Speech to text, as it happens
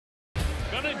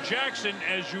Gunnar Jackson,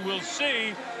 as you will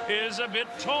see, is a bit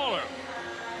taller.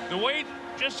 The weight,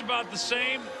 just about the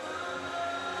same.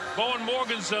 Bowyn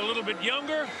Morgan's a little bit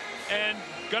younger, and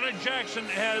Gunnar Jackson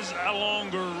has a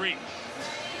longer reach.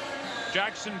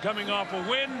 Jackson coming off a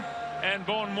win, and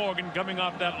Bowyn Morgan coming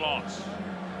off that loss.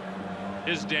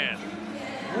 Here's Dan.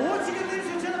 Once again, ladies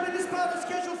and gentlemen, this bout is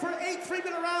scheduled for 8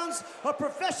 3-minute rounds of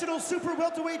professional super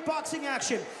welterweight boxing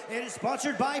action. It is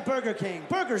sponsored by Burger King.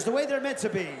 Burgers the way they're meant to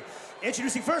be.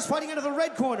 Introducing first, fighting out of the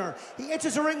red corner. He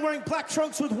enters the ring wearing black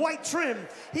trunks with white trim.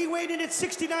 He weighed in at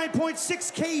 69.6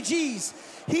 kgs.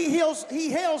 He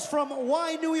hails from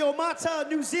Wainuiomata,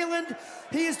 New Zealand.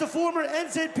 He is the former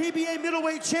NZPBA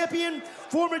middleweight champion,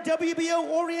 former WBO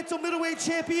Oriental middleweight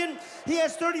champion. He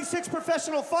has 36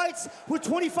 professional fights with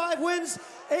 25 wins,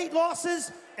 8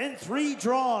 losses, and 3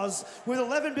 draws, with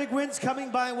 11 big wins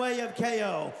coming by way of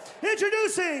KO.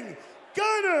 Introducing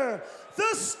Gunnar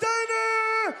the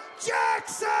Stunner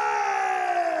Jackson!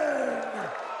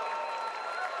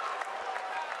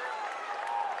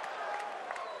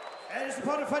 And his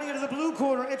opponent fighting out of the blue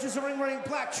corner enters the ring wearing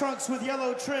black trunks with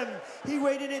yellow trim. He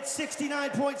weighed in at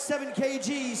 69.7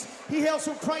 kgs. He hails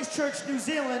from Christchurch, New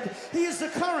Zealand. He is the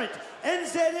current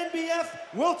NZNBF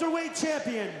welterweight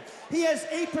champion. He has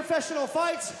 8 professional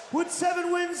fights with 7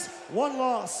 wins, 1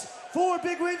 loss. 4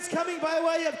 big wins coming by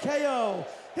way of KO.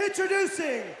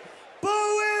 Introducing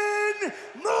Bowyn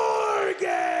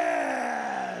Morgan!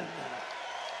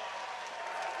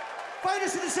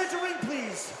 Fighters in the center ring,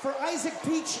 please, for Isaac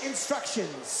Peach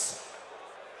instructions.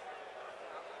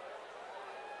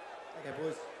 Okay,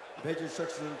 boys. Obey your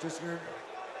instructions in the dressing room.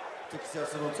 Take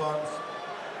yourself several times.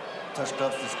 Touch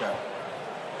gloves to scrap.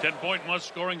 10-point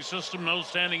must-scoring system. No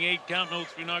standing 8 count, no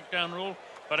 3 knockdown rule.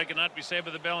 But it cannot be saved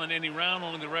by the bell in any round.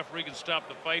 Only the referee can stop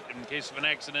the fight in case of an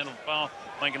accidental foul.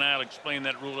 Mike and I will explain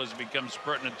that rule as it becomes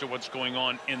pertinent to what's going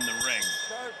on in the ring.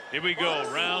 Here we go,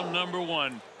 round number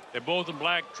 1. They're both in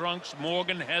black trunks.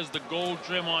 Morgan has the gold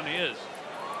trim on his.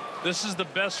 This is the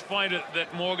best fight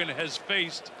that Morgan has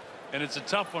faced, and it's a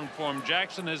tough one for him.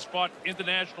 Jackson has fought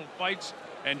international fights,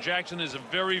 and Jackson is a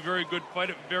very, very good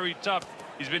fighter, very tough.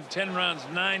 He's been 10 rounds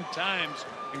 9 times,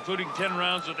 including 10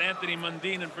 rounds with Anthony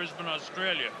Mundine in Brisbane,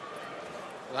 Australia.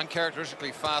 An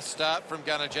uncharacteristically fast start from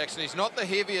Gunnar Jackson. He's not the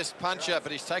heaviest puncher,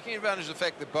 but he's taking advantage of the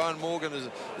fact that Bowyn Morgan is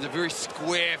a very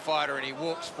square fighter, and he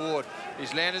walks forward.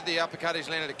 He's landed the uppercut, he's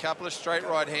landed a couple of straight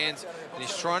right hands, and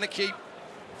he's trying to keep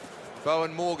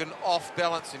Bowyn Morgan off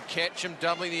balance and catch him,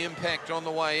 doubling the impact on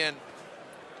the way in.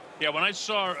 Yeah, when I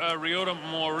saw Ryota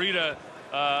Morita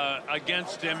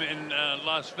against him in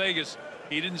Las Vegas,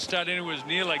 he didn't start anywhere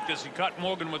near like this. He caught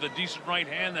Morgan with a decent right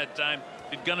hand that time.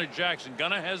 Did Gunnar Jackson.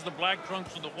 Gunnar has the black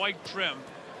trunks with the white trim.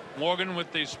 Morgan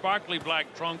with the sparkly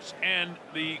black trunks and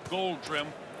the gold trim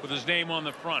with his name on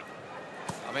the front.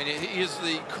 I mean, he is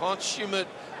the consummate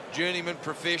journeyman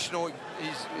professional.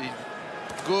 He's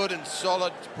good and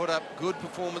solid to put up good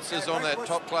performances on that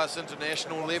top-class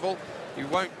international level. He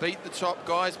won't beat the top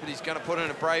guys, but he's going to put in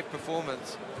a brave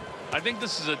performance. I think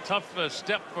this is a tough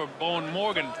step for Bowyn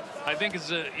Morgan. I think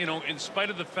it's you know, in spite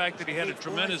of the fact that he had a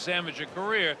tremendous amateur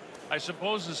career, I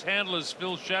suppose his handlers,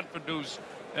 Phil Shatford, who's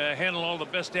handled all the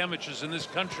best amateurs in this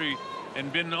country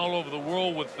and been all over the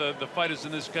world with the fighters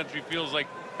in this country, feels like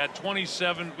at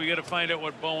 27, we got to find out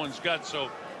what Bowyn's got.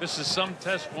 So this is some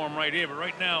test for him right here. But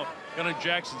right now, Gunnar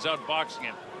Jackson's out boxing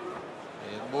him.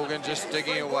 And Morgan just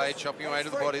digging away, chopping away to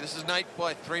the body. This is an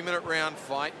 8-by-3-minute round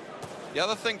fight. The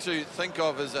other thing to think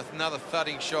of is another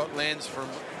thudding shot lands from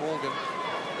Morgan.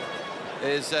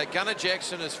 Is Gunnar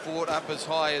Jackson has fought up as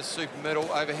high as super middle,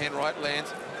 overhand right lands,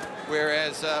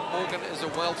 whereas Morgan is a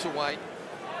welterweight.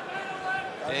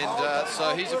 And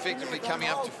so he's effectively coming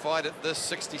up to fight at this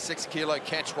 66-kilo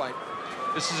catch weight.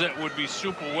 This is would be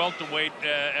super welterweight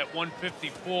at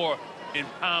 154 in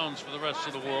pounds for the rest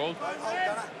of the world.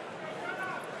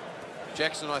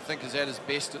 Jackson, I think, is at his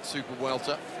best at super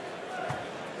welter.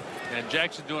 And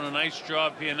Jackson doing a nice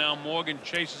job here now. Morgan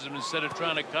chases him instead of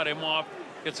trying to cut him off.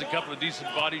 Gets a couple of decent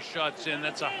body shots in.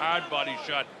 That's a hard body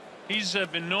shot. He's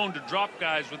been known to drop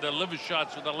guys with their liver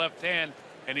shots with the left hand,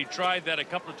 and he tried that a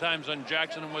couple of times on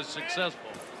Jackson and was successful.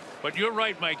 But you're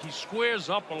right, Mike. He squares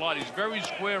up a lot. He's very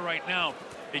square right now.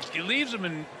 He leaves him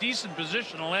in decent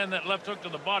position to land that left hook to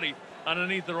the body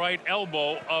underneath the right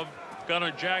elbow of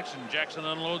Gunnar Jackson. Jackson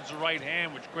unloads the right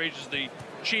hand, which grazes the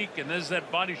cheek, and there's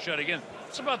that body shot again.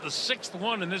 It's about the 6th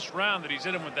one in this round that he's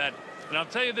hit him with that. And I'll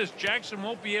tell you this, Jackson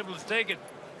won't be able to take it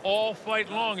all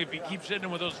fight long if he keeps hitting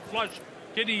him with those flush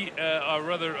kidney, or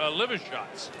rather liver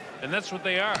shots. And that's what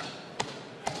they are.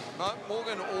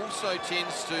 Morgan also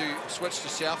tends to switch to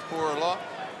southpaw a lot.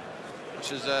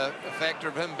 which is a factor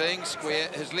of him being square.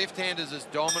 His left hand is his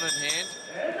dominant hand.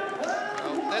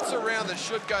 Well, that's a round that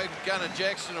should go to Gunnar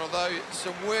Jackson, although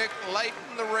some work late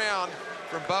in the round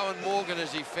from Bowyn Morgan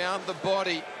as he found the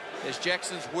body, as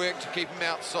Jackson's work to keep him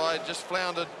outside just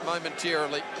floundered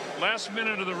momentarily. Last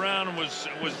minute of the round was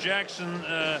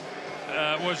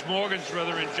Morgan's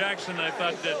rather, and Jackson, I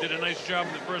thought, did a nice job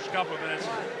in the first couple of minutes.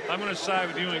 I'm going to side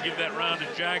with you and give that round to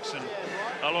Jackson.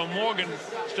 Although Morgan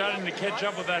starting to catch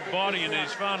up with that body, and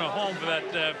he's found a home for that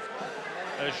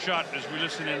shot as we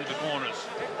listen into the corners.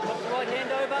 Right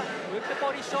hand over, work the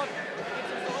body shot,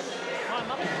 time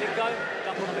up, let go,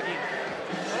 dump on him again.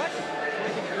 All right?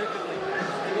 Working perfectly.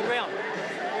 Good round.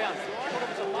 Round.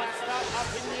 Might start up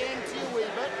in the end to you a wee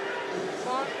bit.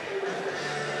 Fine.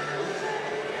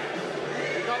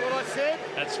 You got what I said?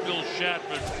 That's Phil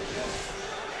Shatford.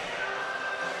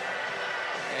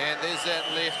 And there's that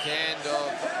left hand of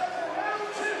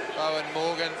Bowyn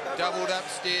Morgan, doubled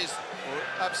upstairs,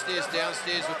 or upstairs,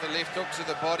 downstairs with the left hook to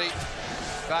the body.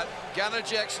 But Gunnar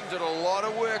Jackson did a lot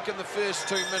of work in the first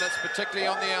 2 minutes, particularly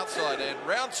on the outside, and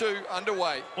round two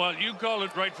underway. Well, you called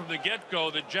it right from the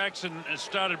get-go that Jackson has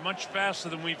started much faster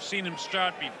than we've seen him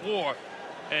start before.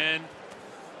 And,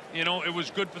 you know, it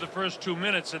was good for the first 2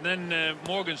 minutes, and then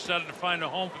Morgan started to find a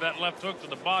home for that left hook to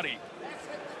the body.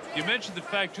 You mentioned the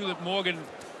fact, too, that Morgan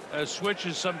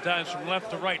switches sometimes from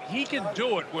left to right. He can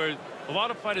do it where a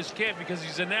lot of fighters can't because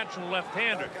he's a natural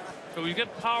left-hander. So you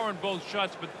get power in both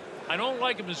shots, but I don't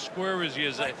like him as square as he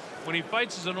is. When he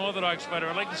fights as an orthodox fighter,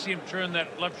 I'd like to see him turn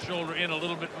that left shoulder in a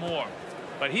little bit more.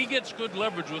 But he gets good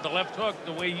leverage with the left hook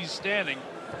the way he's standing.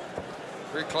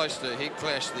 Very close to a head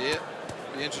clash there.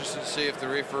 Be interested to see if the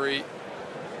referee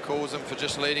calls him for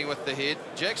just leading with the head.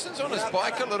 Jackson's on his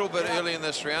bike a little bit early in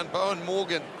this round. Bowyn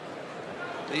Morgan,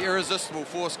 the irresistible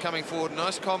force coming forward.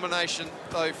 Nice combination,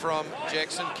 though, from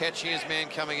Jackson, catching his man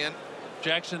coming in.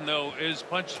 Jackson, though, his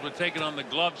punches were taken on the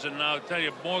gloves, and now I'll tell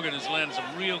you, Morgan has landed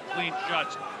some real clean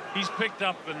shots. He's picked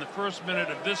up in the first minute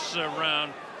of this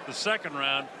round, the second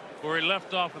round, where he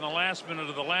left off in the last minute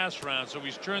of the last round. So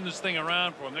he's turned this thing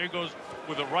around for him. There he goes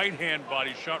with a right-hand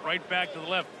body shot right back to the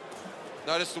left.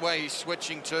 Notice the way he's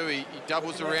switching too. He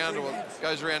doubles around or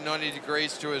goes around 90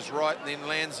 degrees to his right and then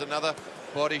lands another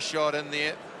body shot in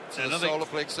there to the solar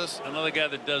plexus. Another guy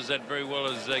that does that very well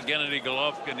is Gennady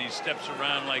Golovkin. He steps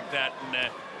around like that and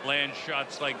lands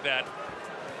shots like that.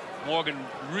 Morgan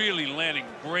really landing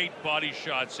great body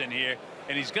shots in here,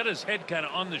 and he's got his head kind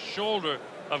of on the shoulder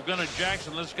of Gunnar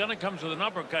Jackson. Unless Gunnar comes with an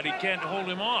uppercut, he can't hold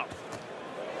him off.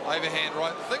 Overhand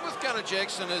right. The thing with Gunnar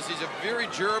Jackson is he's a very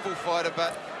durable fighter,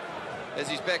 but as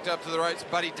he's backed up to the ropes,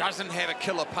 but he doesn't have a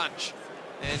killer punch.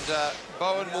 And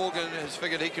Bowyn Morgan has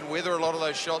figured he can weather a lot of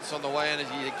those shots on the way in as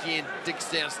he again digs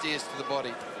downstairs to the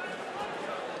body.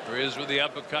 There he is with the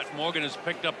uppercut. Morgan has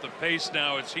picked up the pace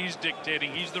now as he's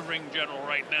dictating. He's the ring general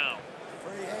right now.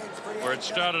 Where it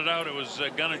started out, it was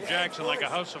Gunnar Jackson like a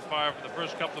house of fire for the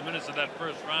first couple of minutes of that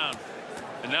first round.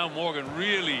 And now Morgan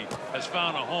really has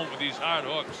found a home for these hard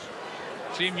hooks.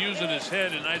 See him using his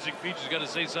head, and Isaac Peach has got to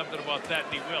say something about that,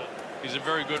 and he will. He's a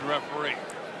very good referee.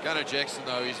 Gunnar Jackson,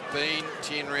 though, he's been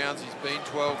 10 rounds, he's been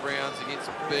 12 rounds against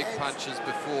big punches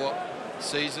before.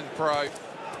 Seasoned pro.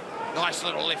 Nice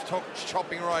little left hook,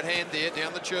 chopping right hand there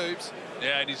down the tubes.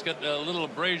 Yeah, and he's got a little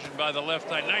abrasion by the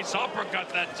left eye. Nice uppercut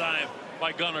that time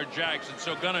by Gunnar Jackson.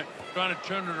 So Gunnar trying to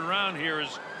turn it around here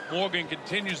as Morgan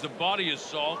continues the body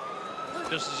assault.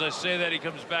 Just as I say that, he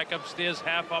comes back upstairs,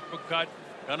 half uppercut.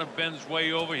 Gunnar bends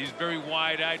way over. He's very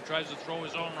wide-eyed, tries to throw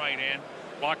his own right hand.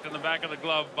 Blocked in the back of the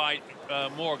glove by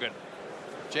Morgan.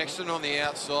 Jackson on the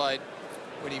outside,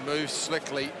 when he moves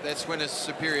slickly, that's when his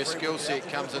superior skill set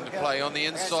comes into play. On the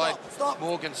inside,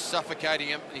 Morgan's suffocating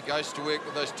him, and he goes to work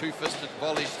with those two-fisted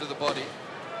volleys to the body.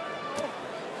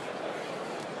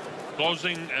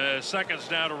 Closing seconds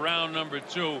now to round number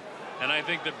 2, and I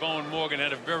think that Bowyn Morgan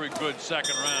had a very good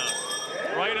second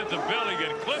round. Right at the belly,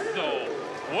 get clipped though.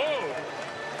 Whoa!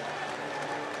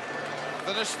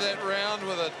 Finished that round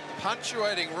with a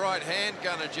punctuating right hand,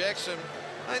 Gunnar Jackson.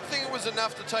 I don't think it was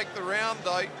enough to take the round,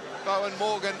 though. Bowyn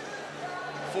Morgan,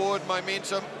 forward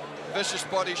momentum, vicious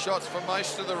body shots for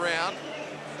most of the round.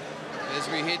 As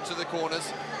we head to the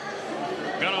corners.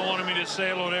 Gunnar wanted me to say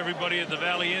hello to everybody at the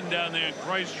Valley Inn down there in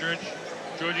Christchurch.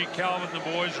 Georgie Calvin and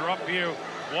the boys are up here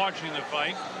watching the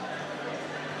fight.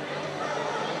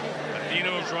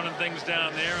 Dino's running things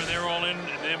down there, and they're all in,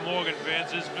 and they're Morgan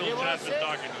fans. This is Phil Chapman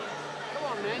talking to him.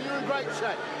 Come on, man, you're in great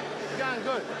shape. You're going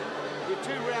good. You're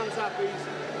 2 rounds up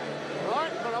easy.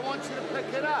 Right? But I want you to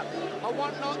pick it up. I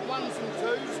want not 1s and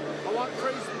 2s. I want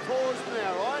 3s and 4s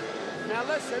now, right? Now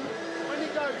listen, when he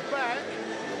goes back,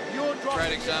 You're dropping.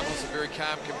 Great examples of very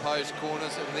calm, composed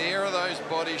corners. And there are those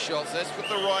body shots. That's with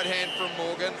the right hand from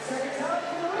Morgan.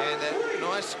 And that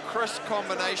nice, crisp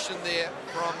combination there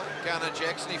from Gunnar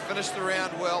Jackson. He finished the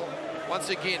round well. Once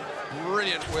again,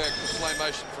 brilliant work in slow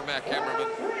motion from our cameraman.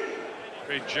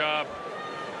 Great job.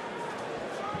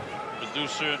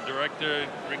 Producer and director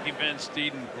Ricky Van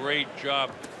Steeden, great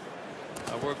job.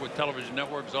 I work with television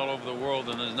networks all over the world,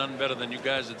 and there's none better than you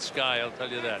guys at Sky, I'll tell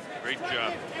you that. Great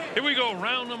job. Here we go,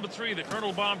 round number 3. The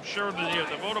Colonel Bob Sheridan here at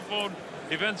the Vodafone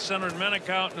Event Center in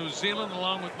Manukau, New Zealand,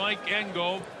 along with Mike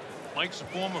Engove. Mike's a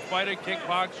former fighter,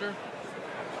 kickboxer.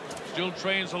 Still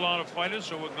trains a lot of fighters,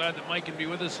 so we're glad that Mike can be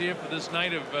with us here for this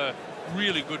night of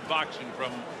really good boxing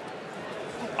from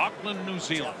Auckland, New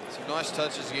Zealand. Some nice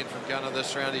touches again from Gunnar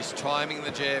this round. He's timing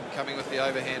the jab, coming with the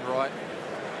overhand right.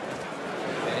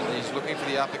 And he's looking for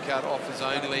the uppercut off his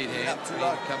own lead hand.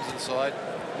 He comes inside.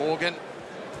 Morgan,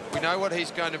 we know what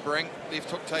he's going to bring. Left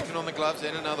hook taken on the gloves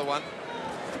and another one.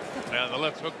 Now the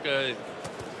left hook,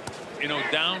 you know,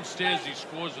 downstairs he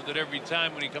scores with it every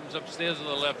time. When he comes upstairs with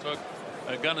the left hook,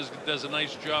 Gunnar does a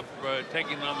nice job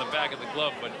taking it on the back of the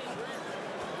glove. But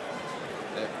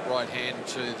that right hand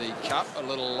to the cup, a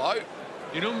little low.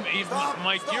 you know,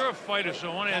 Mike, you're a fighter,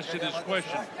 so I want to ask you this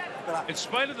question. In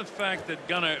spite of the fact that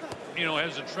Gunnar, you know,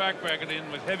 has a track record in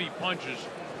with heavy punches,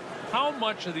 how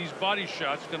much are these body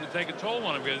shots going to take a toll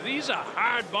on him? Because these are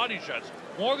hard body shots.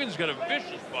 Morgan's got a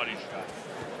vicious body shot.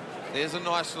 There's a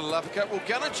nice little uppercut. Well,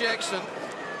 Gunnar Jackson,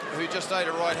 who just ate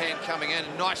a right hand coming in,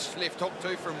 nice left hook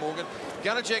too from Morgan.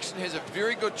 Gunnar Jackson has a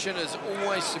very good chin, is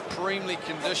always supremely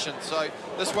conditioned, so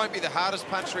this won't be the hardest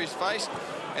puncher he's faced,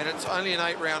 and it's only an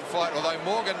 8-round fight, although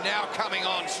Morgan now coming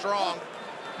on strong.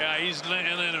 Yeah, he's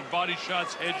landing in body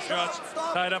shots, head shots,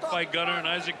 tied up by Gunnar, and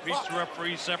Isaac Peace, the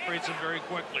referee, separates him very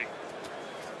quickly.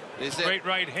 Great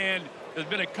right hand. There's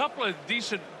been a couple of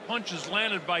decent punches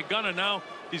landed by Gunnar. Now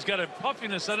he's got a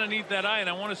puffiness underneath that eye, and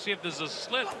I want to see if there's a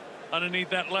slit underneath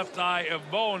that left eye of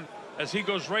Bowyn as he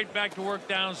goes right back to work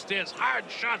downstairs. Hard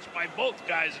shots by both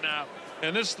guys now.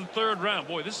 And this is the 3rd round.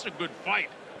 Boy, this is a good fight.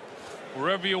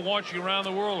 Wherever you're watching around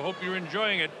the world, hope you're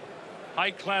enjoying it.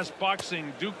 High-class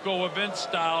boxing, Duco event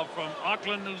style from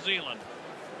Auckland, New Zealand.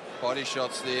 Body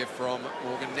shots there from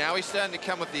Morgan. Now he's starting to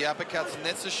come with the uppercuts, and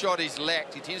that's the shot he's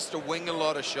lacked. He tends to wing a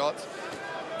lot of shots.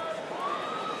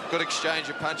 Good exchange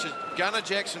of punches. Gunnar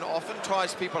Jackson often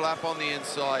ties people up on the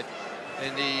inside,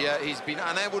 and he's been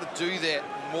unable to do that.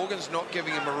 Morgan's not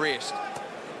giving him a rest.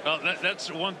 Well,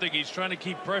 that's one thing. He's trying to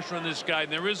keep pressure on this guy.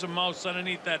 And there is a mouse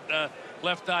underneath that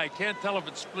left eye. Can't tell if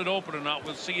it's split open or not.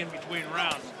 We'll see in between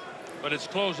rounds. But it's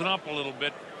closing up a little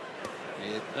bit.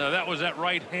 Yeah. That was that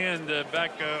right hand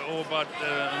back about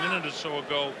a minute or so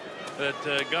ago that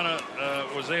Gunnar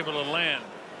was able to land.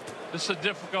 This is a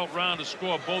difficult round to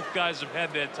score. Both guys have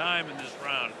had their time in this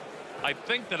round. I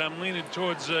think that I'm leaning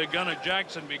towards Gunnar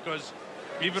Jackson, because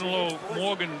even though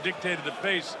Morgan dictated the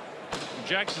pace,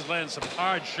 Jackson's landing some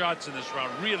hard shots in this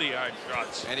round, really hard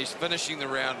shots. And he's finishing the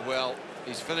round well.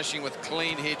 He's finishing with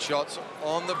clean headshots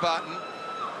on the button.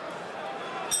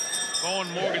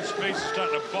 Bowyn Morgan's face is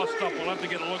starting to bust up. We'll have to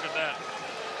get a look at that.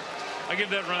 I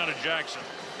give that round to Jackson.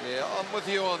 Yeah, I'm with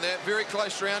you on that. Very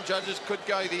close round. Judges could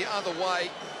go the other way.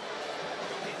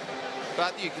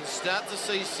 But you can start to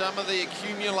see some of the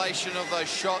accumulation of those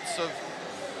shots of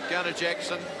Gunnar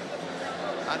Jackson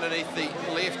underneath the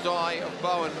left eye of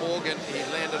Bowyn Morgan. He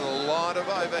landed a lot of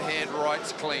overhand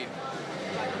rights clean.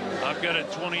 I've got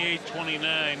it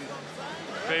 28-29 in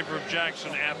favor of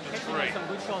Jackson after 3. Some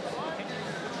good shots. Okay.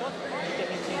 Good shots. Get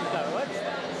his hands go, right?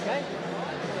 Okay.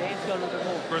 The hands go a little bit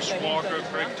more. Chris Walker,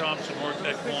 Craig Thompson worked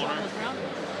that corner.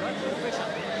 Right? Pressure.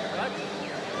 Right?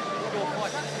 Your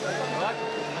fight. Right?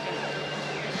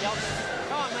 Okay.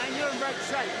 Come on, man, you're in great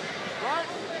shape, right?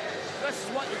 This is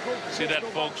what you call... See that,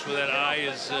 folks, where that eye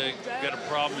has got a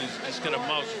problem. He's just got a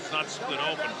mouse. It's not split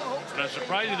open. But I'm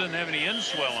surprised he doesn't have any end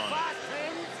swell on it.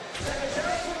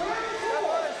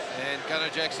 And Gunnar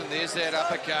Jackson, there's that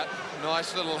uppercut.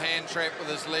 Nice little hand trap with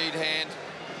his lead hand,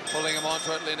 pulling him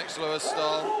onto it, Lennox Lewis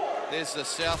style. There's the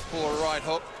southpaw right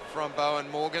hook from Bowyn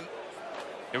Morgan.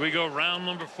 Here we go, round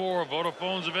number 4 of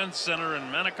Vodafone's Event Center in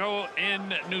Manukau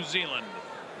in New Zealand.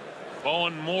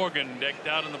 Bowyn Morgan decked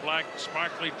out in the black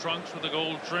sparkly trunks with the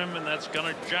gold trim, and that's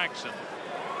Gunnar Jackson.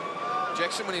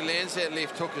 Jackson, when he lands that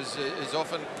left hook, is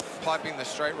often piping the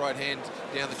straight right hand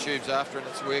down the tubes after, and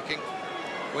it's working.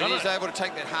 When he's able to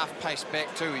take that half pace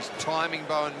back too, he's timing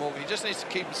Bowyn Morgan. He just needs to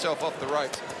keep himself off the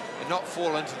ropes and not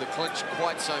fall into the clinch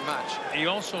quite so much. He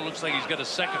also looks like he's got a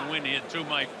second win here too,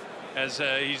 Mike, as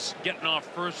he's getting off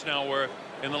first now, where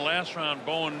In the last round,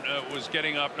 Bowyn was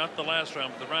getting up, not the last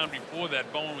round, but the round before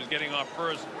that, Bowyn was getting off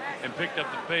first and picked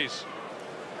up the pace.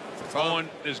 Bowyn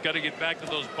has got to get back to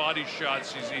those body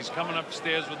shots. He's coming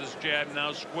upstairs with his jab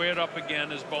now, squared up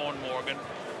again as Bowyn Morgan.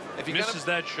 If he misses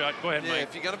that shot, go ahead, Mike.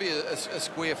 If you're going to be a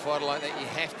square fighter like that, you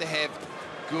have to have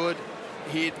good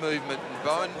head movement, and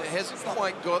Bowyn hasn't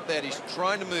quite got that. He's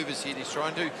trying to move his head, he's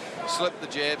trying to slip the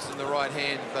jabs in the right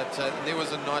hand, but there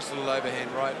was a nice little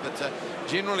overhand right, but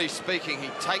generally speaking, he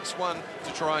takes one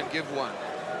to try and give one.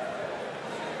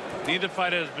 Neither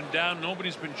fighter has been down,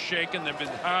 nobody's been shaken. There have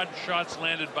been hard shots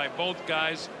landed by both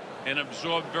guys and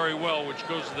absorbed very well, which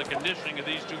goes to the conditioning of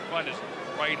these two fighters.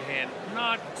 Right hand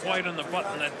not quite on the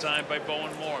button that time by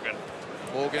Bowyn Morgan.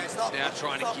 Morgan now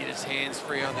trying to get his hands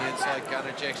free on the inside.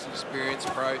 Gunnar Jackson, experienced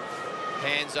pro.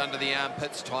 Hands under the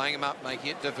armpits, tying him up,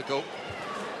 making it difficult.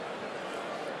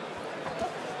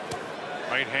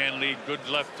 Right hand lead, good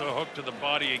left hook to the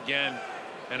body again.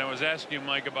 And I was asking you,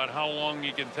 Mike, about how long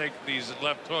you can take these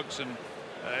left hooks, and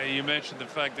you mentioned the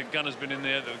fact that Gunnar's been in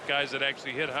there, the guys that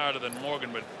actually hit harder than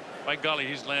Morgan, but by golly,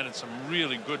 he's landed some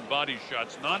really good body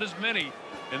shots. Not as many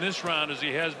in this round as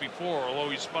he has before, although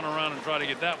he spun around and tried to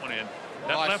get that one in.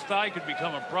 That left eye could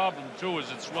become a problem, too, as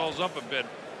it swells up a bit.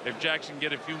 If Jackson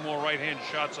get a few more right-hand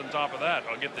shots on top of that,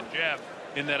 or get the jab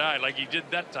in that eye like he did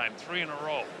that time, 3 in a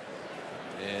row.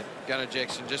 Yeah, Gunnar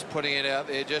Jackson just putting it out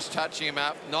there, just touching him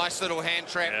up. Nice little hand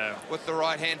trap with the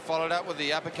right hand, followed up with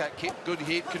the uppercut. Kept good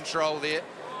head control there.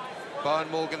 Bowyn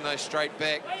Morgan, though, straight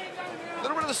back. A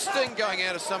little bit of the sting going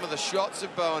out of some of the shots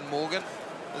of Bowyn Morgan.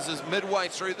 This is midway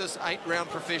through this 8-round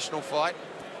professional fight.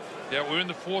 Yeah, we're in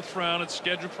the 4th round. It's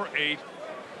scheduled for 8.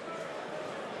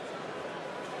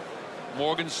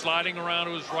 Morgan sliding around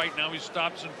to his right now. He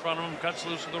stops in front of him, cuts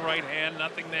loose with the right hand.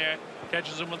 Nothing there.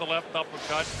 Catches him with the left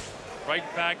uppercut. Right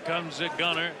back comes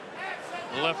Gunnar.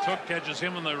 The left hook catches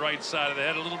him on the right side of the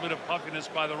head. A little bit of puffiness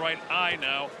by the right eye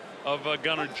now of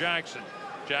Gunnar Jackson.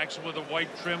 Jackson with a white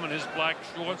trim and his black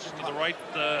shorts to the right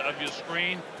of your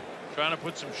screen. Trying to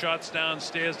put some shots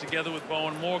downstairs together with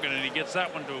Bowyn Morgan, and he gets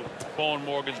that one to Bowyn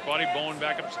Morgan's body. Bowyn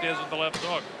back upstairs with the left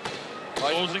hook.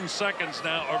 Closing seconds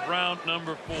now of round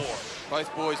number 4.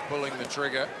 Both boys pulling the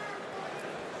trigger.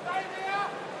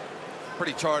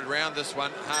 Pretty tight round, this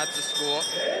one. Hard to score.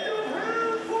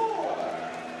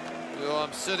 Well,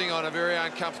 I'm sitting on a very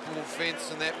uncomfortable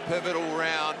fence in that pivotal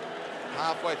round.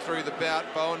 Halfway through the bout,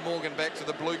 Bowyn Morgan back to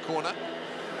the blue corner.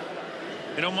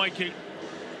 You know, Mike,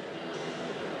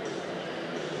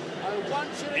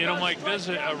 Mike, there's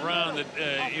a round that,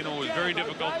 was very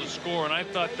difficult to score, and I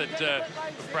thought that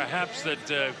perhaps that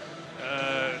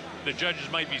the judges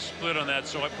might be split on that,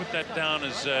 so I put that down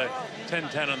as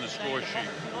 10-10 on the score sheet.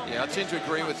 Yeah, I tend to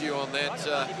agree with you on that.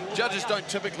 Judges don't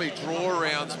typically draw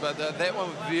rounds, but that one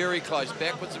was very close.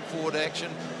 Backwards and forward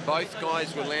action. Both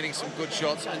guys were landing some good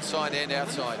shots inside and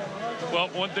outside. Well,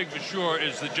 one thing for sure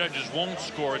is the judges won't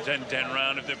score a 10-10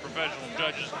 round. If they're professional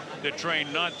judges, they're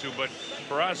trained not to. But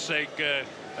for our sake,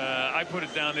 I put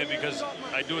it down there because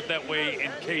I do it that way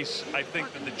in case I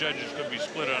think that the judges could be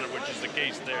split on it, which is the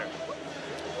case there.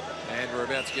 And we're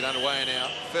about to get underway in our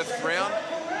 5th round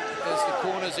as the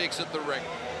corners exit the ring.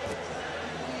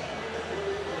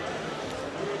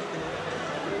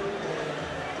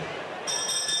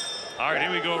 All right,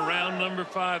 here we go, round number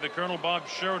 5. The Colonel Bob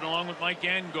Sheridan along with Mike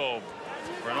Angob.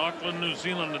 We're in Auckland, New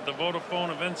Zealand at the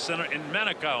Vodafone Event Center in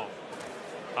Manukau.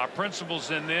 Our principal's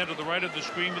in there to the right of the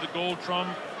screen with the gold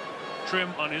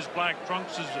trim on his black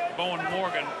trunks is Bowyn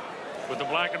Morgan. With the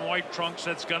black and white trunks,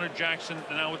 that's Gunnar Jackson,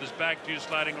 and now with his back to you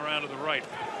sliding around to the right.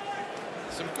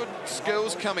 Some good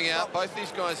skills coming out. Both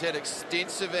these guys had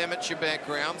extensive amateur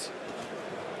backgrounds.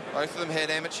 Both of them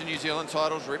had amateur New Zealand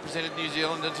titles, represented New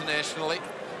Zealand internationally.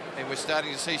 And we're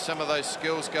starting to see some of those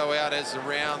skills go out as the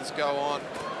rounds go on.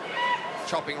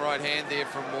 Chopping right hand there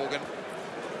from Morgan.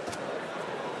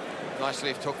 Nice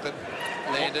left hook that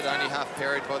landed, only half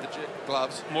parried by the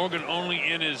gloves. Morgan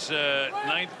only in his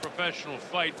 9th professional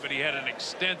fight, but he had an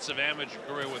extensive amateur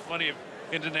career with plenty of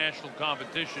international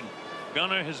competition.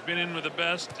 Gunnar has been in with the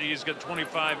best. He's got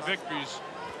 25 victories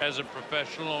as a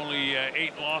professional, only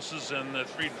 8 losses and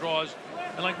 3 draws.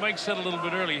 And like Mike said a little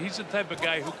bit earlier, he's the type of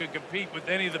guy who can compete with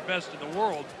any of the best in the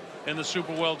world in the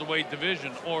super welterweight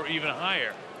division or even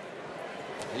higher.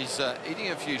 He's eating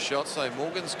a few shots, though.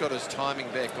 Morgan's got his timing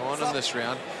back on in this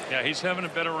round. Yeah, he's having a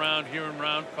better round here in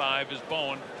round 5 as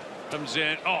Bowyn comes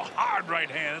in. Oh, hard right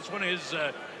hand. That's one of his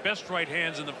best right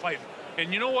hands in the fight.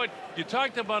 And you know what? You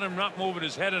talked about him not moving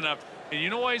his head enough. And you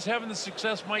know why he's having the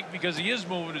success, Mike? Because he is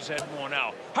moving his head more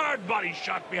now. Hard body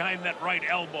shot behind that right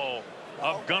elbow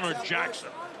of Gunnar Jackson.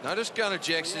 Notice Gunnar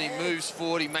Jackson, he moves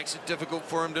forward, he makes it difficult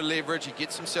for him to leverage, he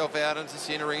gets himself out into the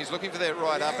centre ring, he's looking for that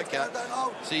right uppercut.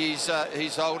 See,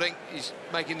 he's holding, he's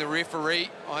making the referee,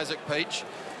 Isaac Peach,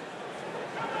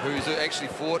 who's actually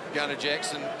fought Gunnar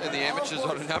Jackson in the amateurs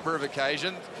on a number of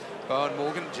occasions. Bowyn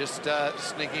Morgan just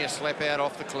sneaking a slap out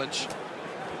off the clinch.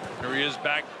 Here he is,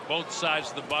 back both sides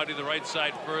of the body, the right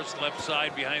side first, left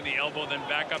side behind the elbow, then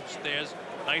back upstairs.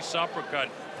 Nice uppercut.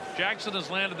 Jackson has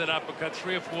landed that uppercut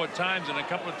 3 or 4 times and a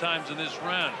couple of times in this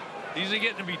round. These are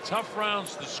getting to be tough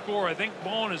rounds to score. I think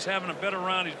Bowyn is having a better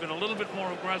round. He's been a little bit more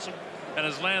aggressive and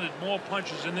has landed more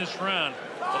punches in this round.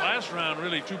 The last round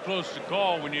really too close to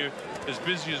call when you're as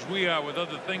busy as we are with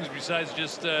other things besides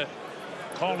just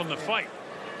calling the fight.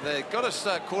 They've got to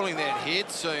start calling that head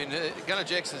soon. Gunnar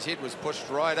Jackson's head was pushed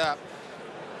right up.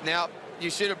 Now, you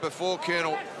said it before,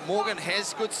 Colonel, Morgan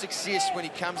has good success when he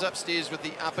comes upstairs with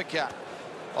the uppercut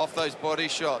off those body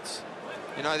shots.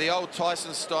 You know, the old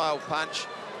Tyson-style punch,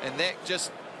 and that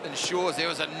just ensures there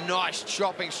was a nice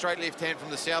chopping straight left hand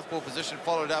from the southpaw position,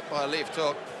 followed up by a left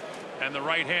hook. And the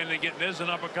right hand again, there's an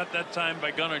uppercut that time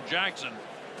by Gunnar Jackson.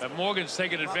 Morgan's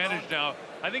taking advantage now.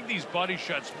 I think these body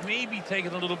shots may be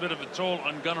taking a little bit of a toll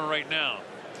on Gunnar right now.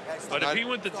 But if he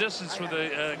went the distance with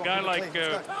a guy like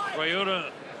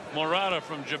Ryota Murata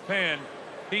from Japan,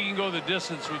 he can go the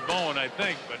distance with Bowyn, I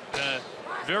think. But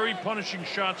very punishing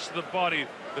shots to the body.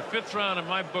 The 5th round in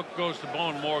my book goes to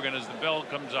Bowyn Morgan as the bell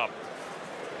comes up.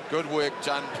 Good work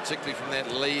done, particularly from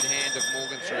that lead hand of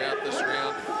Morgan throughout this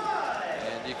round.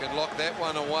 And you can lock that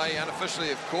one away, unofficially,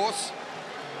 of course,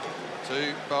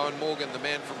 to Bowyn Morgan, the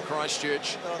man from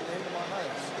Christchurch.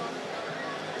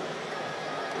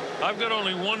 I've got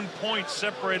only 1 point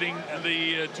separating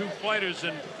the 2 fighters,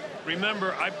 and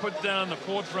remember, I put down the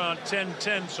 4th round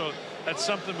 10-10, so that's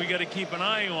something we got to keep an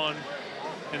eye on.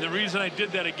 And the reason I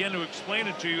did that again to explain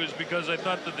it to you is because I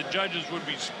thought that the judges would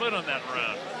be split on that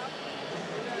round.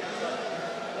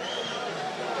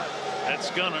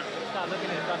 That's Gunnar.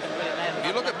 If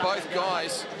you look at both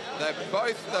guys,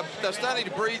 they're starting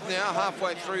to breathe now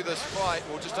halfway through this fight,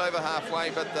 or just over halfway,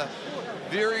 but they're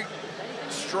very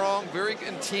strong, very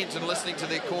intent in listening to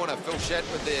their corner. Phil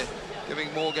Shatwood there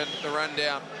giving Morgan the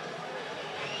rundown.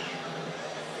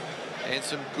 And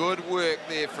some good work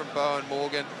there from Bowyn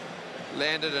Morgan.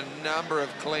 Landed a number of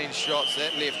clean shots.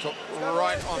 That left hook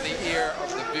right on the ear of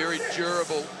the very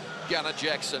durable Gunnar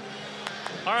Jackson.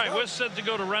 All right, we're set to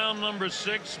go to round number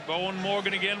 6. Bowyn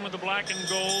Morgan again with the black and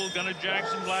gold. Gunnar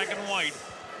Jackson black and white.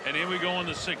 And here we go on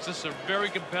the 6th. This is a very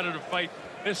competitive fight.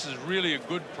 This is really a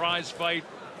good prize fight.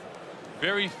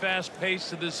 Very fast pace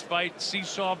to this fight.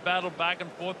 Seesaw battle back and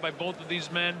forth by both of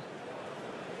these men.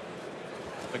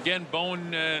 Again,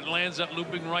 Bowyn lands that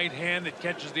looping right hand that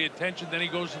catches the attention. Then he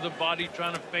goes to the body,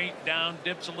 trying to feint down,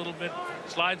 dips a little bit,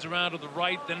 slides around to the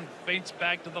right, then feints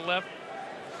back to the left.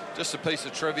 Just a piece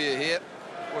of trivia here.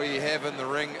 We have in the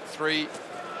ring 3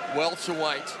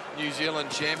 welterweight New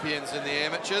Zealand champions in the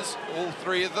amateurs, all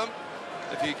 3 of them,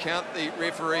 if you count the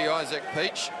referee Isaac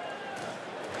Peach.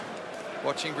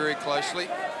 Watching very closely.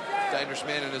 Dangerous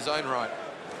man in his own right.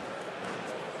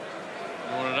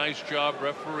 Doing a nice job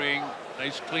refereeing.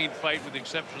 Nice clean fight with the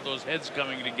exception of those heads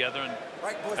coming together. And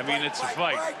I mean, it's a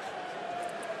fight.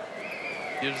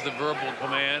 Gives the verbal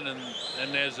command, and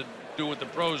then there's a do what the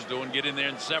pros do and get in there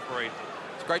and separate.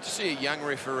 It's great to see a young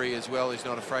referee as well. He's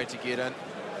not afraid to get in.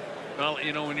 Well,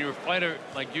 you know, when you're a fighter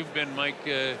like you've been, Mike,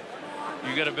 you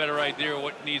got a better idea of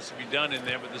what needs to be done in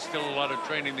there, but there's still a lot of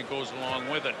training that goes along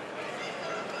with it.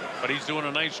 But he's doing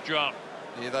a nice job.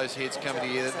 Yeah, those heads coming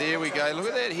together. There we go. Look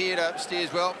at that head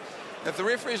upstairs. Well, if the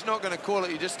referee's not going to call it,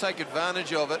 you just take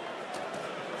advantage of it.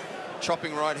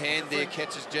 Chopping right hand there,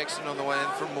 catches Jackson on the way in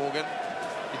from Morgan.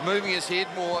 He's moving his head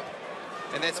more,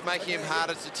 and that's making him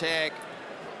harder to tag.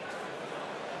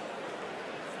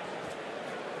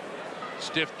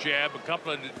 Stiff jab, a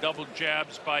couple of double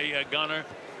jabs by Gunnar.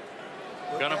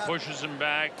 Gunnar pushes him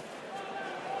back.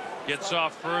 Gets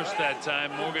off first that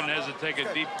time. Morgan has to take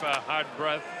a deep, hard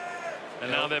breath.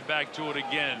 And now they're back to it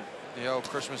again. The old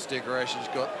Christmas decorations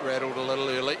got rattled a little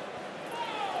early.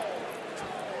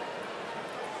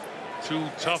 2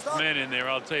 tough men in there.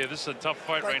 I'll tell you, this is a tough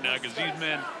fight right now because these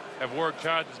men have worked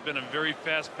hard. There's been a very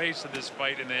fast pace to this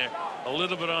fight, and they're a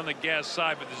little bit on the gas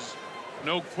side, but there's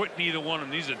no quitting either one of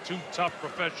them. These are 2 tough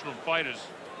professional fighters.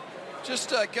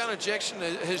 Just Gunnar Jackson,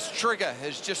 his trigger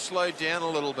has just slowed down a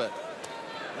little bit.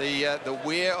 The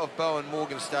wear of Bowyn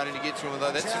Morgan starting to get to him,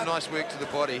 although that's some nice work to the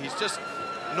body. He's just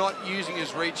not using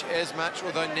his reach as much,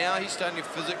 although now he's starting to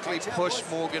physically push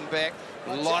Morgan back.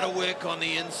 A lot of work on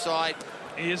the inside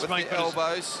with the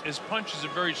elbows. His punches are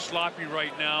very sloppy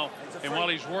right now, and while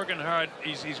he's working hard,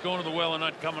 he's going to the well and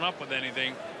not coming up with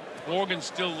anything. Morgan's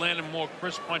still landing more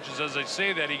crisp punches. As I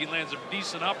say that, he lands a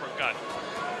decent uppercut.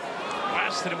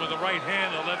 Blasted him with the right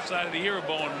hand, the left side of the ear of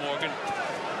Bowyn Morgan.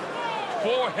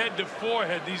 Forehead to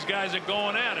forehead, these guys are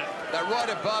going at it. They're right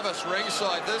above us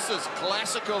ringside. This is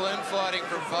classical infighting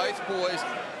from both boys.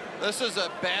 This is a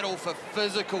battle for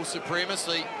physical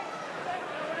supremacy.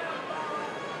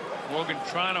 Morgan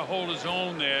trying to hold his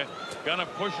own there. Gunnar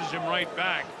pushes him right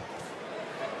back.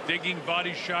 Digging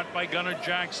body shot by Gunnar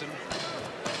Jackson.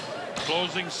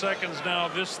 Closing seconds now.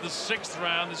 This is the 6th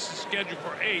round. This is scheduled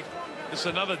for 8. This is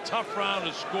another tough round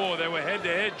to score. They were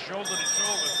head-to-head,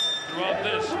 shoulder-to-shoulder throughout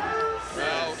this.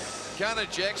 Well, Gunnar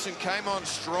Jackson came on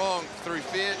strong through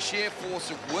sheer force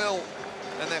of will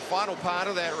in that final part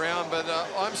of that round, but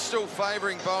I'm still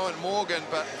favouring Bowyn Morgan,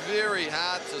 but very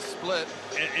hard to split.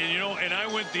 And you know, and I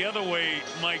went the other way,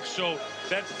 Mike, so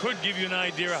that could give you an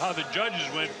idea of how the judges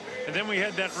went. And then we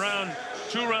had that round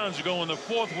 2 rounds ago, and the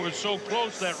 4th was so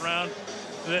close that round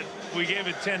that we gave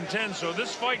it 10-10. So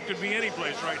this fight could be any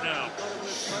place right now.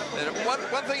 And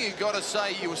one thing you've got to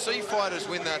say, you'll see fighters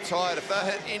when they're tired, if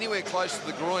they're hit anywhere close to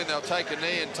the groin, they'll take a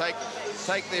knee and take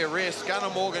their rest.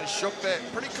 Gunnar Morgan shook that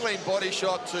pretty clean body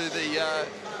shot to the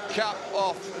cup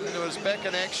off, and it was back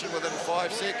in action within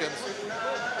 5 seconds.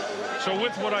 So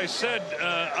with what I said,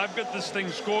 I've got this thing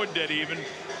scored dead even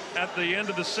at the end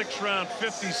of the 6th round,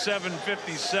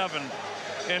 57-57.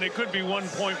 And it could be 1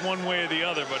 point one way or the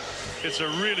other, but it's a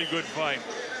really good fight.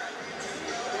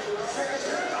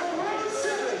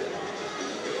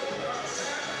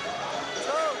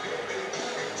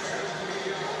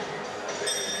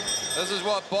 This is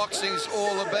what boxing's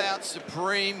all about.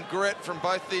 Supreme grit from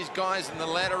both these guys in the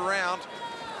latter round.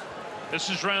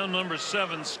 This is round number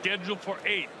 7, scheduled for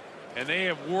 8. And they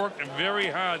have worked very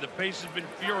hard. The pace has been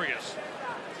furious.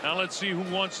 Now let's see who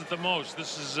wants it the most.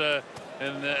 This is an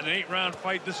 8-round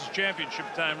fight. This is championship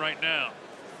time right now.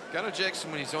 Gunnar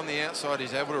Jackson, when he's on the outside,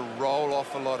 he's able to roll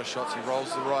off a lot of shots. He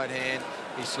rolls the right hand,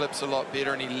 he slips a lot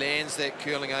better, and he lands that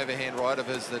curling overhand right of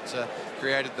his that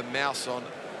created the mouse on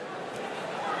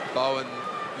Bowyn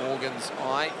Morgan's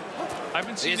eye. I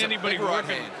haven't seen anybody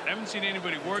working. I haven't seen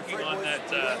anybody working on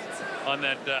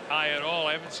that eye at all.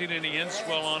 I haven't seen any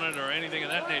inswell on it or anything of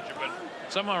that nature. But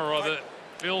somehow or other,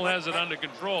 Phil has it under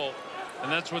control,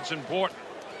 and that's what's important.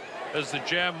 As the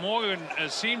jab, Morgan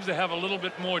seems to have a little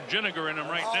bit more vinegar in him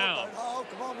right now.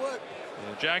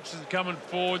 Jackson's coming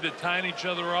forward. They're tying each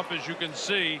other up, as you can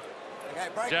see.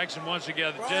 Jackson wants to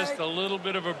get just a little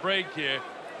bit of a break here.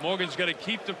 Morgan's got to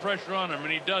keep the pressure on him,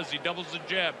 and he does. He doubles the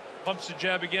jab, pumps the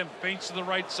jab again, feints to the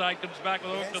right side, comes back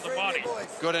with a hook to the body.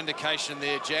 Good indication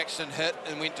there. Jackson hit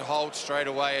and went to hold straight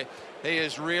away. He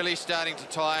is really starting to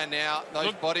tire now.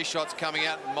 Those body shots coming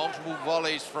out, multiple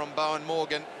volleys from Bowyn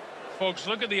Morgan. Folks,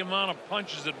 look at the amount of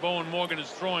punches that Bowyn Morgan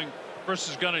is throwing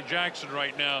versus Gunnar Jackson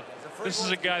right now. This is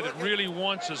a guy that really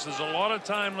wants us. There's a lot of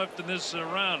time left in this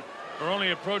round. We're only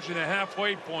approaching the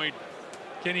halfway point.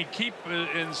 Can he keep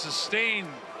and sustain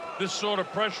this sort of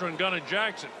pressure on Gunnar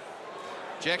Jackson?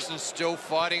 Jackson's still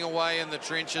fighting away in the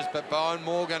trenches, but Bowyn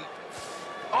Morgan,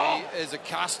 he is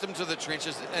accustomed to the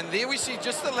trenches. And there we see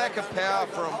just the lack of power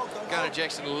from Gunnar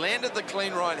Jackson. Landed the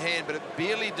clean right hand, but it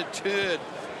barely deterred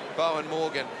Bowyn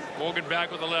Morgan. Morgan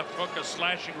back with a left hook, a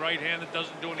slashing right hand that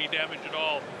doesn't do any damage at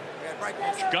all.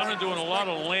 Gunnar doing a lot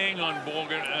of laying on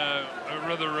Bowyn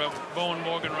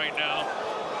Morgan right now.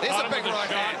 There's a big right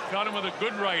hand. Caught him with a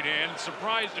good right hand.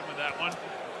 Surprised him with that one.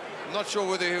 I'm not sure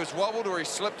whether he was wobbled or he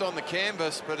slipped on the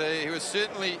canvas, but he was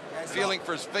certainly feeling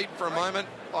for his feet for a moment.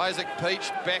 Isaac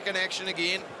Peach back in action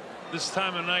again. This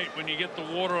time of night, when you get the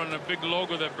water on the big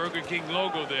logo, that Burger King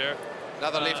logo there.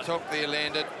 Another left hook there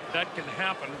landed. That can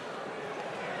happen.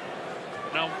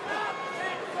 Now,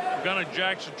 Gunnar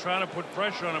Jackson trying to put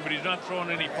pressure on him, but he's not throwing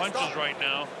any punches right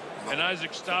now. And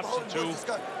Isaac stops it too.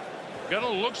 Gunnar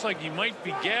looks like he might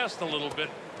be gassed a little bit.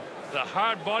 The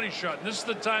hard body shot. And this is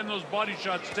the time those body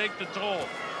shots take the toll.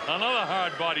 Another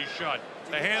hard body shot.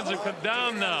 The hands have come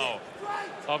down now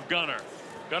of Gunnar.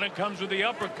 Gunnar comes with the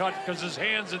uppercut because his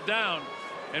hands are down.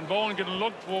 And Bowyn can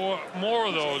look for more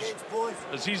of those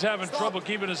as he's having trouble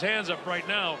keeping his hands up right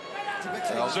now.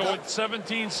 So with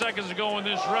 17 seconds to go in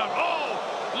this round. Oh,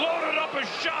 loaded up a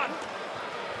shot.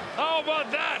 How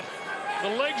about that? The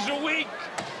legs are weak.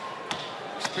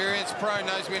 Experienced pro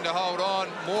knows when to hold on.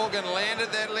 Morgan landed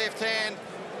that left hand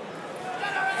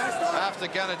after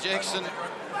Gunnar Jackson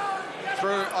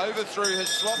overthrew his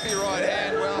sloppy right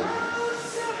hand. Well,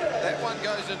 that one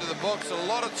goes into the books. A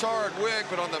lot of torrid work,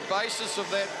 but on the basis of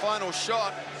that final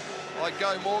shot, I'd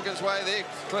go Morgan's way there.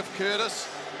 Cliff Curtis,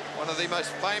 one of the most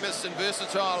famous and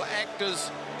versatile actors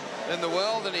in the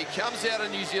world, and he comes out of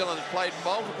New Zealand, played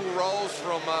multiple roles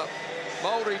from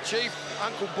Maori chief,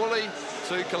 Uncle Bully,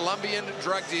 to Colombian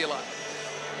drug dealer.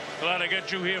 Glad I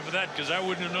got you here for that, because I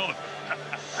wouldn't have known.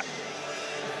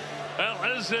 Well,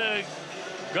 there's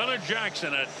Gunnar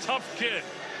Jackson, a tough kid.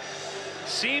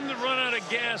 Seemed to run out of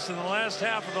gas in the last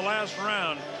half of the last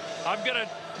round. I've got a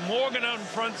Morgan out in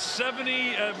front,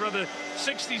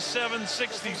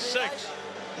 67-66.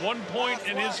 1 point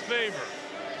in his favor.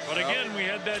 But again, we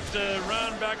had that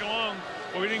round back along,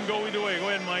 but we didn't go either way. Go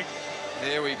ahead, Mike.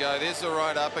 There we go. There's the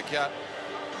right uppercut.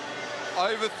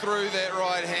 Overthrew that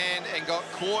right hand and got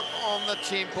caught on the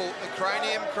temple. The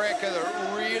cranium cracker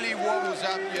that really wobbles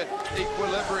up your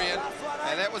equilibrium.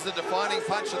 And that was the defining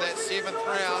punch of that 7th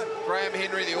round. Graham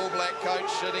Henry, the All Black coach,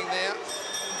 sitting there.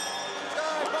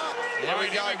 Here we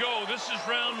go. This is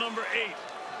round number 8.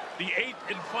 The 8th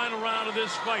and final round of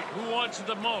this fight. Who wants it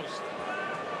the most?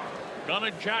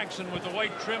 Gunnar Jackson with the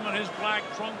white trim on his black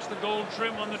trunks, the gold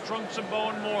trim on the trunks of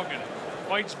Bowyn Morgan.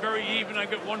 Fight's very even. I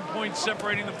got 1 point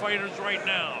separating the fighters right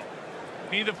now.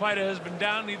 Neither fighter has been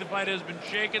down. Neither fighter has been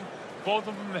shaken. Both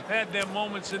of them have had their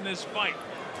moments in this fight.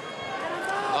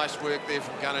 Nice work there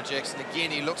from Gunnar Jackson.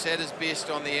 Again, he looks at his best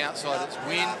on the outside. It's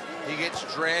when he gets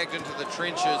dragged into the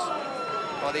trenches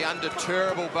by the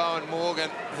undeterrable Bowyn Morgan,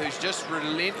 who's just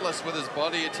relentless with his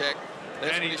body attack.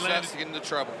 That's when he starts to get into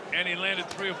trouble. And he landed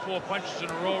 3 or 4 punches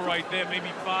in a row right there, maybe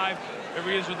 5. There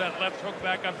he is with that left hook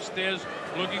back upstairs,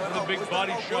 looking for the big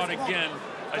body shot again.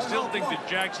 I still think that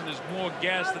Jackson is more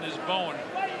gassed than his Bowyn,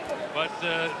 but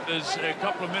there's a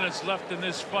couple of minutes left in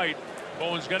this fight.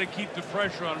 Bowyn's got to keep the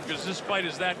pressure on him because this fight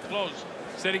is that close.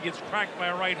 Instead, he gets cracked by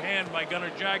a right hand by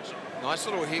Gunnar Jackson. Nice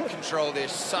little head control there,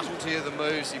 subtlety of the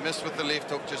moves. He missed with the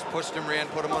left hook, just pushed him around,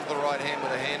 put him onto the right hand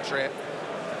with a hand trap.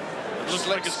 Looks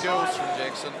like skills from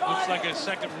Jackson. Looks like a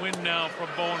second win now from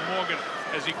Bowyn Morgan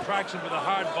as he cracks him with a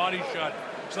hard body shot.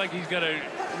 Looks like he's got a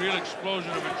real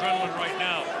explosion of adrenaline right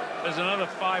now. There's another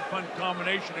 5-punch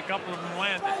combination. A couple of them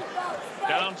landed.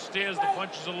 Downstairs, the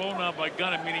punches are low now by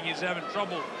Gunnar, meaning he's having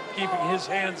trouble keeping his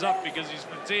hands up because he's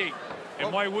fatigued.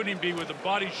 And why wouldn't he be with the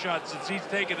body shot since he's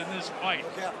taken in this fight?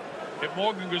 If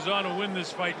Morgan goes on to win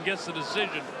this fight and gets the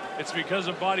decision, it's because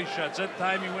of body shots. That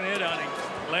time he went head on him,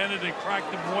 landed and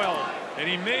cracked him well, and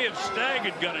he may have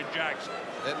staggered Gunnar Jackson.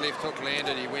 That left hook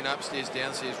landed. He went upstairs,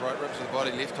 downstairs, right rip to the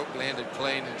body. Left hook landed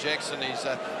clean. And Jackson, he's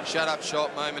shut up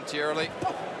shop momentarily.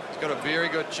 He's got a very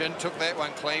good chin. Took that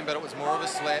one clean, but it was more of a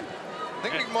slap. I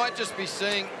think we might just be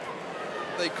seeing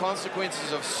the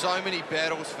consequences of so many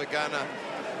battles for Gunnar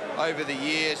over the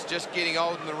years. Just getting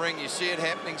old in the ring. You see it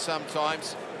happening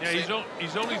sometimes. Yeah,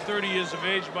 he's only 30 years of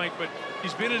age, Mike, but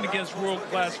he's been in against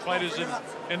world-class fighters,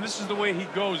 and this is the way he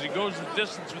goes. He goes the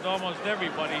distance with almost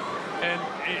everybody, and,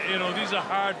 you know, these are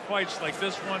hard fights like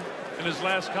this one and his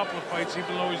last couple of fights,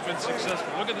 even though he's been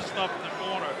successful. Look at the stuff in the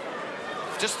corner.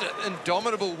 Just an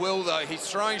indomitable will, though. He's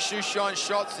throwing shoe-shine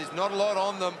shots. There's not a lot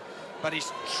on them, but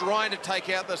he's trying to take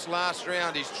out this last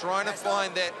round. He's trying to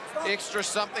find that extra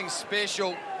something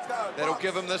special that'll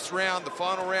give him this round, the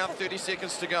final round, 30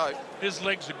 seconds to go. His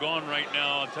legs are gone right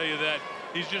now, I'll tell you that.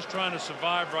 He's just trying to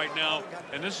survive right now,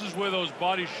 and this is where those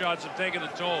body shots have taken a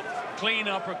toll. Clean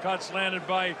uppercuts landed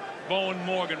by Bowyn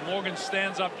Morgan. Morgan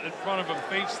stands up in front of him,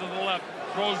 face to the left,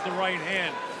 throws the right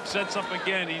hand, sets up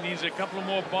again. He needs a couple of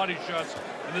more body shots,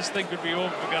 and this thing could be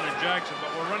over for Gunnar Jackson,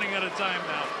 but we're running out of time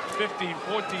now. 15,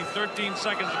 14, 13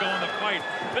 seconds to go in the fight.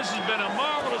 This has been a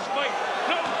marvelous fight.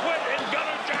 No quit in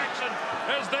Gunnar Jackson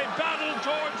as they battle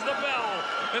towards the bell.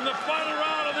 In the final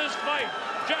round of this fight,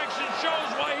 Jackson shows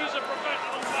why he's a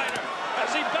professional fighter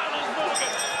as he battles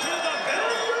Morgan to the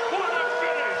bell. What a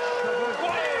finish!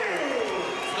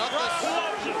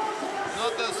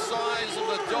 Not the size of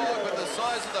the dog, but the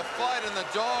size of the fight and the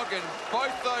dog, and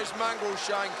both those mongrels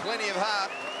showing plenty of heart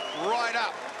right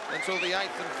up until the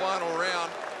 8th and final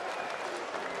round.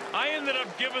 I ended up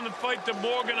giving the fight to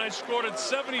Morgan. I scored it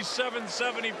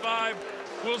 77-75.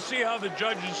 We'll see how the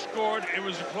judges scored. It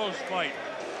was a close fight.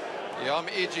 Yeah, I'm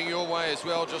edging your way as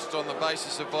well, just on the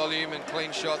basis of volume and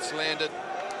clean shots landed.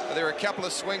 There were a couple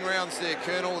of swing rounds there,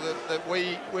 Colonel, that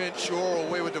we weren't sure or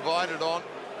we were divided on.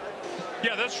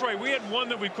 Yeah, that's right. We had one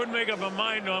that we couldn't make up our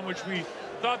mind on, which we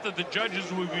thought that the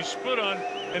judges would be split on.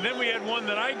 And then we had one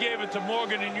that I gave it to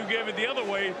Morgan and you gave it the other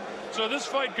way. So this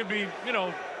fight could be, you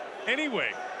know,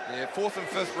 anyway. Yeah, 4th and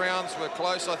 5th rounds were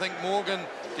close. I think Morgan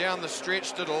down the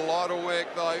stretch did a lot of work,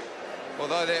 though.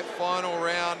 Although that final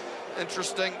round,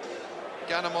 interesting.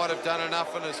 Gunnar might have done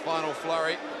enough in his final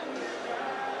flurry.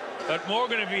 But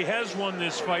Morgan, if he has won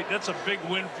this fight, that's a big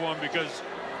win for him because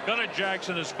Gunnar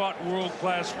Jackson has fought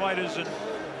world-class fighters, and,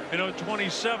 you know,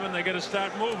 27, they got to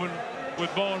start moving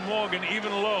with Bowyn Morgan,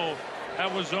 even though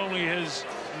that was only his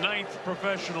 9th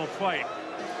professional fight.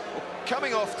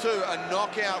 coming off too a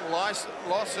knockout loss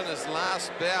in his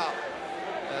last bout.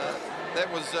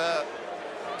 That was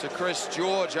to Chris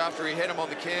George after he had him on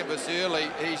the canvas early.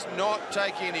 He's not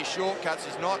taking any shortcuts.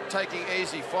 He's not taking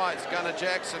easy fights. Gunnar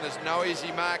Jackson is no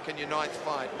easy mark in your 9th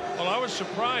fight. Well, I was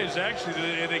surprised actually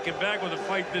that they came back with a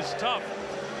fight this tough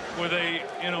with a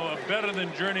better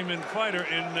than journeyman fighter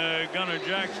in Gunnar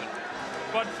Jackson.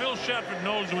 But Phil Shatford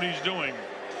knows what he's doing.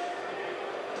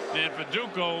 And for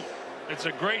Duco, it's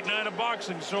a great night of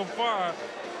boxing so far.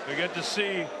 We get to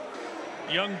see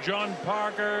young John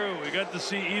Parker. We got to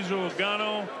see Izu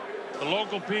Ogano. The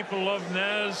local people love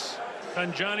Naz.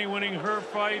 Tanjani winning her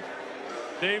fight.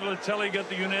 Dave Latelli got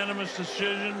the unanimous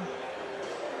decision.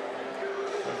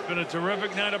 It's been a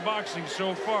terrific night of boxing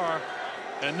so far.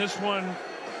 And this one,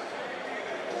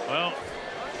 well,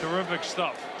 terrific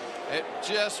stuff. It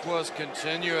just was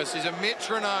continuous. He's a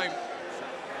metronome.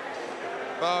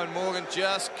 Bowyn Morgan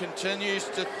just continues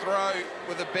to throw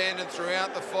with abandon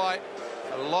throughout the fight.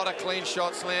 A lot of clean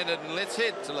shots landed, and let's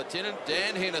head to Lieutenant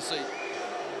Dan Hennessy.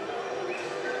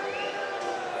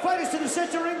 Fighters to the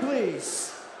center ring,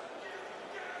 please.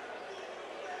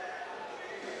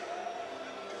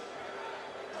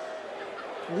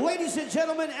 Ladies and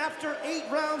gentlemen, after 8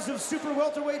 rounds of super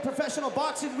welterweight professional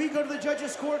boxing, we go to the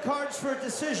judges' scorecards for a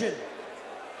decision.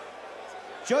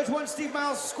 Judge 1, Steve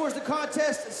Miles, scores the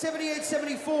contest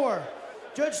 78-74.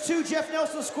 Judge 2, Jeff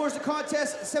Nelson, scores the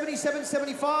contest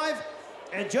 77-75.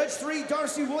 And Judge 3,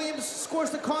 Darcy Williams, scores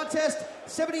the contest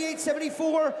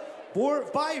 78-74.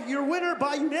 By your winner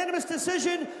by unanimous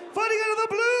decision, fighting out of the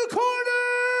blue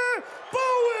corner,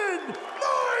 Bowyn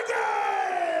Morgan!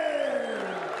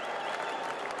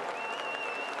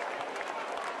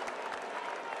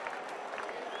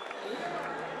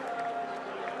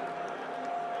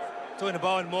 Talking to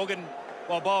Bowyn Morgan,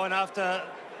 well, Bowyn, after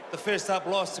the first up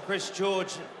loss to Chris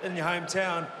George in your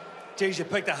hometown, geez, you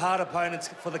picked a hard opponent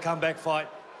for the comeback fight.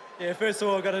 Yeah, first of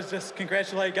all, I've got to just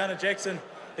congratulate Gunnar Jackson.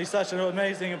 He's such an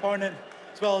amazing opponent,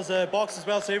 as well as a box as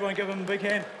well, so everyone give him a big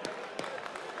hand.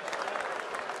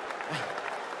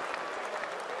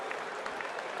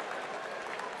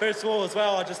 First of all, as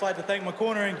well, I'd just like to thank my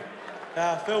cornering,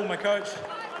 Phil, my coach,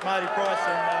 Marty Price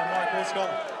and Mike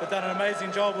Worscott. They've done an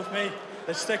amazing job with me.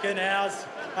 They stick in hours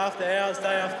after hours,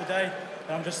 day after day,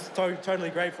 and I'm just totally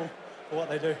grateful for what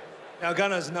they do. Now,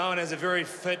 Gunnar's known as a very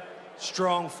fit,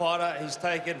 strong fighter. He's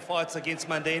taken fights against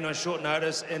Mundine on short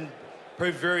notice and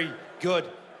proved very good.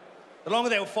 The longer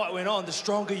that fight went on, the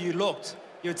stronger you looked.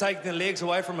 You were taking the legs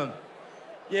away from him.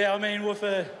 Yeah, I mean, with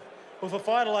a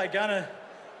fighter like Gunnar,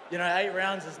 8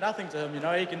 rounds is nothing to him.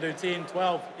 He can do 10,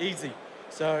 12, easy.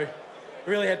 So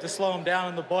really had to slow him down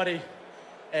in the body.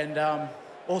 And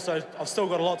also, I've still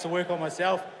got a lot to work on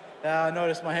myself. I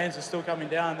noticed my hands are still coming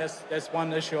down. That's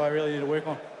one issue I really need to work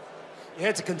on. You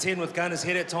had to contend with Gunnar's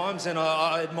head at times, and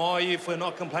I admire you for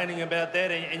not complaining about that,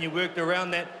 and you worked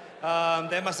around that.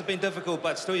 That must have been difficult,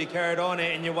 but still you carried on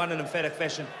and you won in emphatic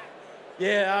fashion.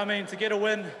 Yeah, I mean, to get a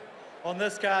win on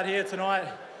this card here tonight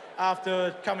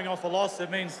after coming off a loss,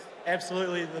 it means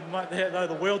absolutely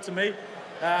the world to me.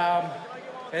 And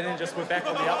then just we're back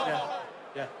on the up now.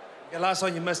 Yeah. Last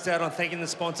time you missed out on thanking the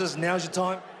sponsors. Now's your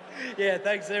time. Yeah,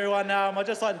 thanks everyone. I'd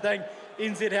just like to thank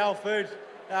NZ Health Food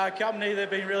Company. They've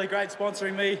been really great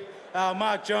sponsoring me.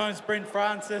 Mark Jones, Brent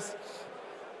Francis,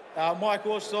 Mike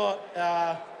Worscott,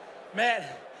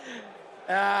 Matt,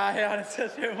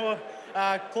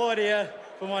 Claudia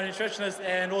for my nutritionist,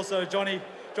 and also Johnny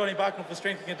Buckman for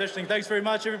strength and conditioning. Thanks very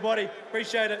much, everybody.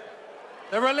 Appreciate it.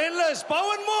 The relentless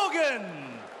Bowyn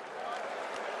Morgan.